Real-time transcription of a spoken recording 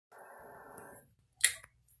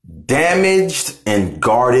Damaged and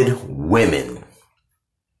guarded women.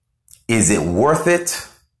 Is it worth it?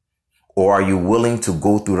 Or are you willing to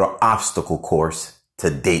go through the obstacle course to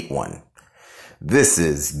date one? This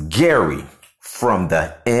is Gary from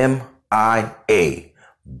the MIA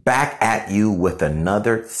back at you with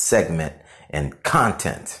another segment and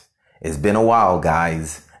content. It's been a while,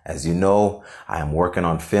 guys. As you know, I am working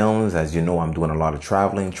on films. As you know, I'm doing a lot of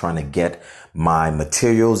traveling, trying to get my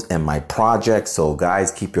materials and my projects. So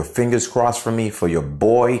guys, keep your fingers crossed for me, for your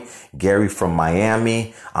boy, Gary from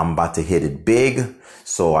Miami. I'm about to hit it big.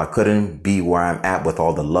 So I couldn't be where I'm at with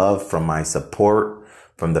all the love from my support,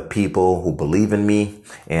 from the people who believe in me.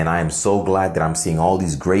 And I am so glad that I'm seeing all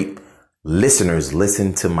these great listeners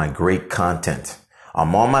listen to my great content.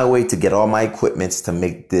 I'm on my way to get all my equipments to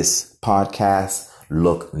make this podcast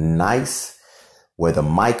look nice, where the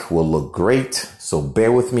mic will look great. So bear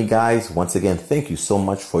with me, guys. Once again, thank you so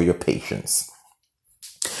much for your patience.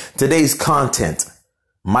 Today's content: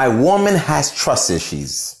 my woman has trust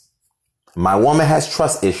issues. My woman has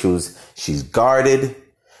trust issues. She's guarded,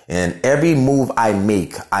 and every move I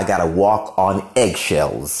make, I gotta walk on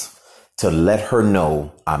eggshells to let her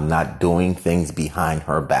know I'm not doing things behind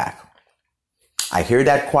her back. I hear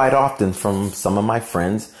that quite often from some of my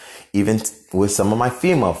friends, even with some of my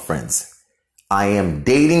female friends. I am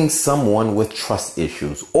dating someone with trust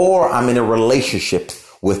issues, or I'm in a relationship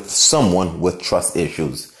with someone with trust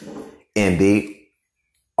issues, and they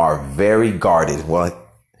are very guarded. Well,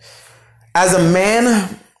 as a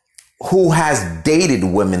man who has dated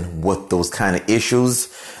women with those kind of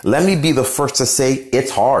issues, let me be the first to say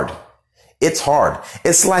it's hard. It's hard.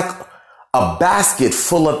 It's like a basket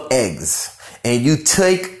full of eggs, and you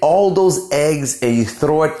take all those eggs and you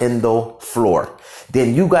throw it in the floor.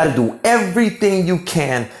 Then you got to do everything you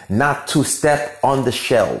can not to step on the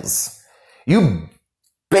shells. You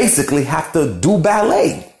basically have to do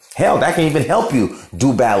ballet. Hell, that can even help you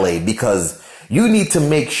do ballet, because you need to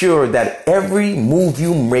make sure that every move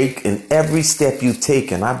you make and every step you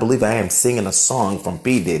take, and I believe I am singing a song from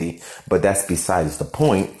P. Diddy, but that's besides the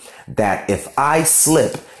point, that if I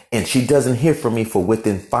slip and she doesn't hear from me for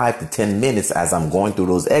within 5 to 10 minutes as I'm going through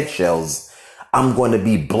those eggshells, I'm going to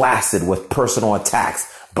be blasted with personal attacks.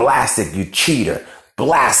 Blasted, you cheater.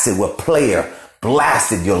 Blasted with player.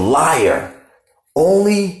 Blasted, you liar.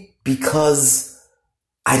 Only because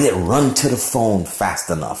I didn't run to the phone fast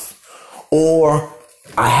enough. Or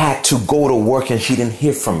I had to go to work and she didn't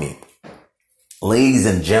hear from me. Ladies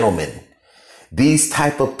and gentlemen, these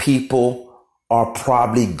type of people are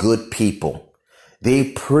probably good people.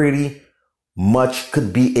 They pretty much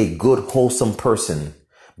could be a good, wholesome person,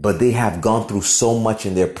 but they have gone through so much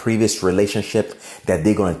in their previous relationship that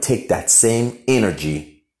they're going to take that same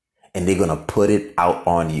energy and they're going to put it out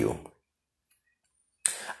on you.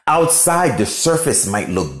 Outside, the surface might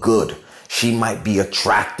look good. She might be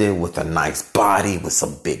attractive with a nice body, with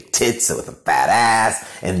some big tits, with a fat ass.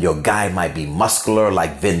 And your guy might be muscular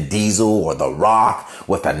like Vin Diesel or The Rock,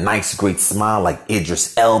 with a nice, great smile like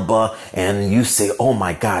Idris Elba. And you say, oh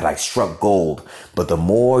my God, I struck gold. But the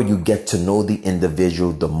more you get to know the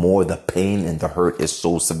individual, the more the pain and the hurt is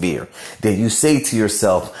so severe. Then you say to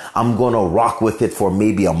yourself, I'm going to rock with it for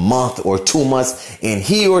maybe a month or 2 months. And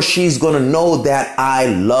he or she's going to know that I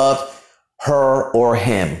love her or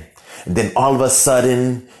him. And then all of a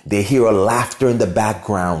sudden, they hear a laughter in the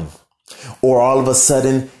background. Or all of a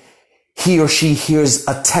sudden, he or she hears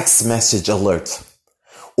a text message alert.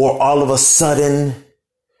 Or all of a sudden,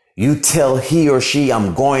 you tell he or she,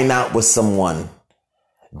 I'm going out with someone.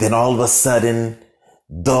 Then all of a sudden,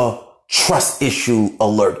 the trust issue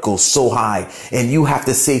alert goes so high. And you have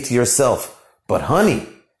to say to yourself, but honey,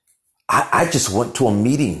 I just went to a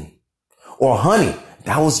meeting. Or honey,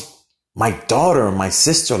 that was my daughter and my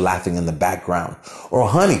sister laughing in the background. Or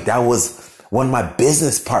honey, that was one of my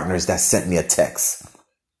business partners that sent me a text.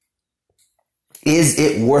 Is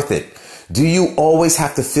it worth it? Do you always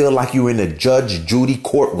have to feel like you're in a Judge Judy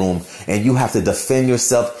courtroom and you have to defend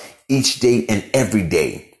yourself each day and every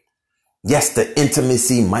day? Yes, the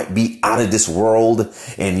intimacy might be out of this world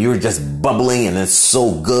and you're just bubbling and it's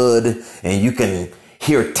so good and you can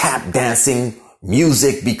hear tap dancing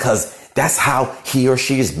music because that's how he or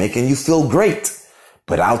she is making you feel great.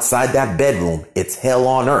 But outside that bedroom, it's hell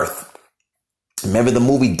on earth. Remember the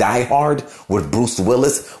movie Die Hard with Bruce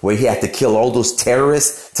Willis, where he had to kill all those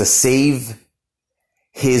terrorists to save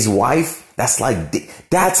his wife?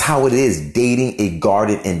 That's how it is dating a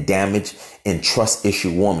guarded and damaged and trust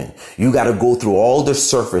issue woman. You got to go through all the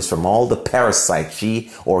surface from all the parasites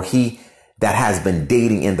she or he that has been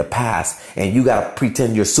dating in the past. And you got to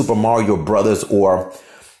pretend you're Super Mario Brothers or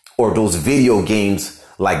those video games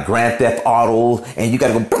like Grand Theft Auto, and you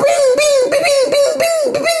gotta go bing, bing, bing, bing,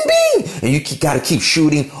 bing, bing, bing, bing, and you gotta keep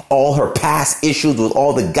shooting all her past issues with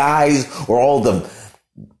all the guys or all the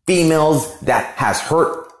females that has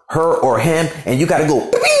hurt her or him, and you gotta go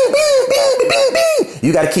bing, bing, bing, bing, bing, bing.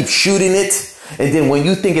 You gotta keep shooting it. And then when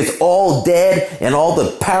you think it's all dead and all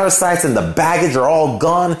the parasites and the baggage are all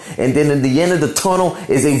gone, and then in the end of the tunnel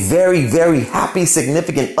is a very, very happy,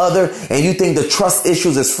 significant other, and you think the trust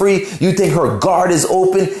issues is free, you think her guard is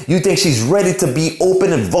open, you think she's ready to be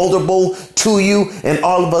open and vulnerable to you, and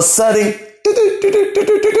all of a sudden,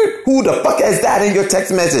 who the fuck is that in your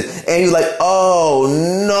text message? And you're like, oh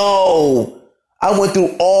no, I went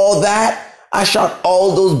through all that. I shot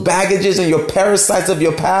all those baggages and your parasites of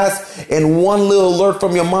your past, and one little alert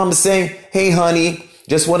from your mom is saying, hey honey,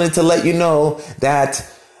 just wanted to let you know that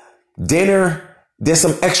dinner, there's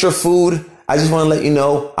some extra food. I just want to let you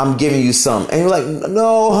know I'm giving you some. And you're like,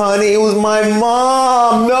 no honey, it was my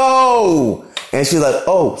mom, no. And she's like,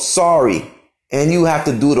 oh, sorry. And you have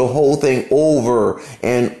to do the whole thing over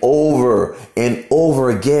and over and over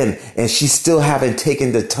again. And she still haven't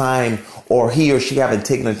taken the time, or he or she haven't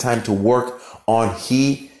taken the time to work on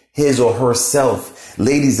his or herself.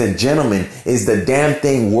 Ladies and gentlemen, is the damn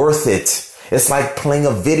thing worth it? It's like playing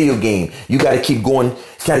a video game. You got to keep going,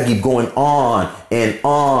 on and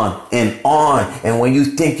on and on. And when you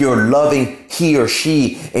think you're loving he or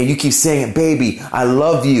she, and you keep saying, baby, I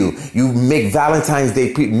love you. You make Valentine's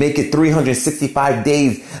Day, make it 365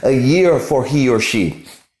 days a year for he or she.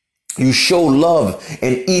 You show love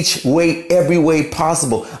in each way, every way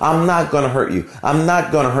possible. I'm not going to hurt you. I'm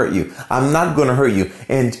not going to hurt you. I'm not going to hurt you.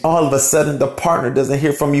 And all of a sudden the partner doesn't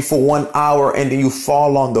hear from you for 1 hour, and then you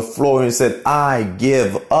fall on the floor and said, I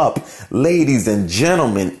give up. Ladies and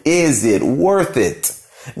gentlemen, is it worth it?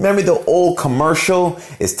 Remember the old commercial?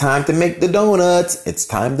 It's time to make the donuts. It's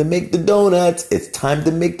time to make the donuts. It's time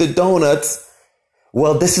to make the donuts.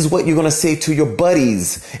 Well, this is what you're going to say to your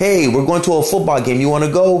buddies. Hey, we're going to a football game. You want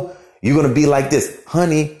to go? You're going to be like this.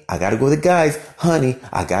 Honey, I got to go with the guys. Honey,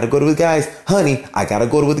 I got to go with the guys. Honey, I got to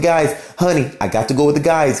go with the guys. Honey, I got to go with the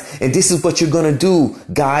guys. And this is what you're going to do,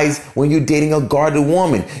 guys, when you're dating a guarded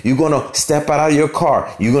woman. You're going to step out of your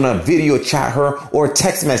car. You're going to video chat her or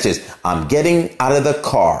text message. I'm getting out of the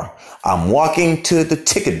car. I'm walking to the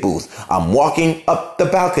ticket booth. I'm walking up the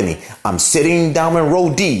balcony. I'm sitting down in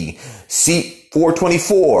row D, seat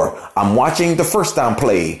 424. I'm watching the first down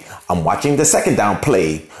play. I'm watching the second down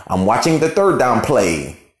play. I'm watching the third down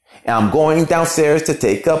play. And I'm going downstairs to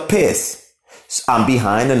take a piss. I'm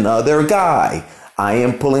behind another guy. I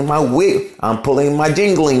am pulling my wig. I'm pulling my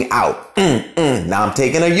jingling out. Now I'm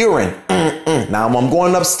taking a urine. Now I'm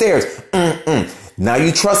going upstairs. Now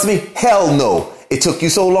you trust me? Hell no. It took you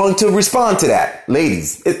so long to respond to that.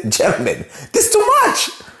 Ladies, gentlemen, this is too much.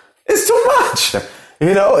 It's too much.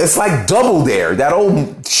 You know, it's like Double Dare, that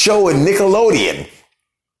old show in Nickelodeon.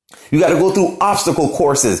 You got to go through obstacle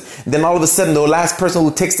courses. Then all of a sudden, the last person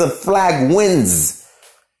who takes the flag wins.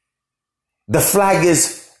 The flag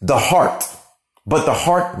is the heart, but the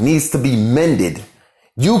heart needs to be mended.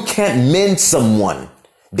 You can't mend someone.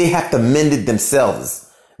 They have to mend it themselves.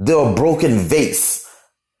 They're a broken vase.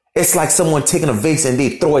 It's like someone taking a vase and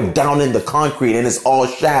they throw it down in the concrete and it's all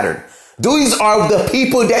shattered. These are the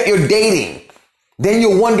people that you're dating. Then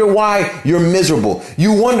you wonder why you're miserable.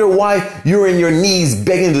 You wonder why you're in your knees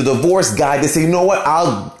begging the divorce guy to say, you know what?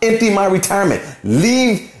 I'll empty my retirement.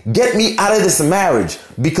 Leave, get me out of this marriage,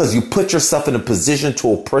 because you put yourself in a position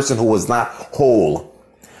to a person who was not whole.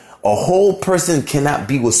 A whole person cannot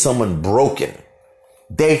be with someone broken.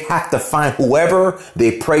 They have to find whoever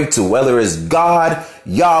they pray to, whether it's God,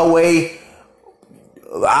 Yahweh,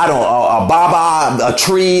 a Baba, a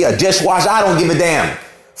tree, a dishwasher. I don't give a damn.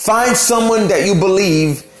 Find someone that you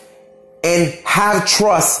believe and have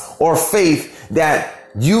trust or faith that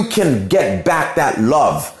you can get back that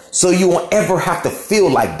love, so you won't ever have to feel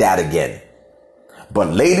like that again.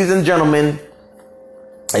 But ladies and gentlemen,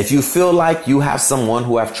 if you feel like you have someone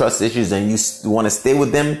who have trust issues and you want to stay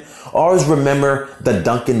with them, always remember the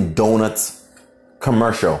Dunkin' Donuts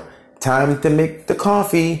commercial. Time to make the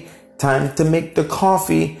coffee. Time to make the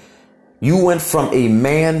coffee. You went from a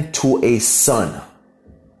man to a son.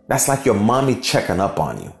 That's like your mommy checking up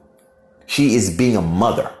on you. She is being a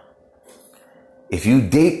mother. If you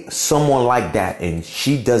date someone like that and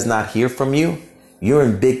she does not hear from you, you're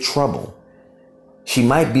in big trouble. She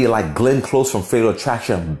might be like Glenn Close from Fatal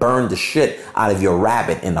Attraction and burn the shit out of your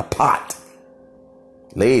rabbit in a pot.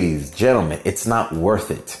 Ladies, gentlemen, it's not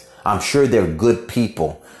worth it. I'm sure they're good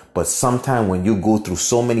people, but sometimes when you go through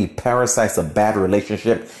so many parasites of bad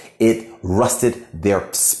relationship, it rusted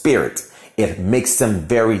their spirit. it makes them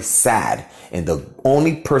very sad. And the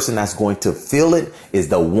only person that's going to feel it is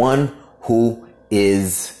the one who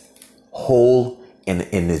is whole and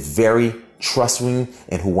is very trusting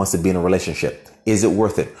and who wants to be in a relationship. Is it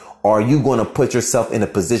worth it? Are you going to put yourself in a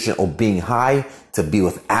position of being high to be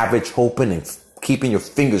with average, hoping and keeping your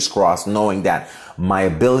fingers crossed, knowing that my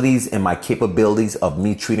abilities and my capabilities of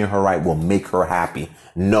me treating her right will make her happy?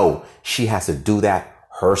 No, she has to do that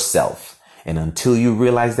herself. And until you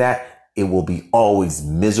realize that, it will be always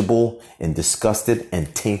miserable and disgusted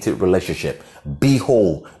and tainted relationship. Be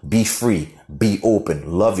whole, be free, be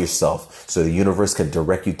open, love yourself so the universe can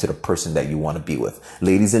direct you to the person that you want to be with.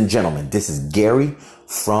 Ladies and gentlemen, this is Gary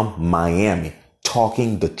from Miami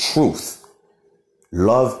talking the truth.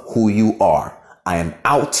 Love who you are. I am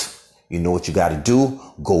out. You know what you got to do.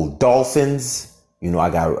 Go Dolphins. I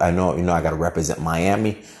got to represent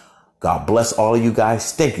Miami. God bless all of you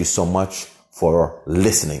guys. Thank you so much for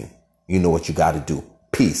listening. You know what you got to do.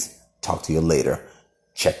 Peace. Talk to you later.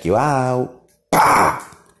 Check you out. Bah!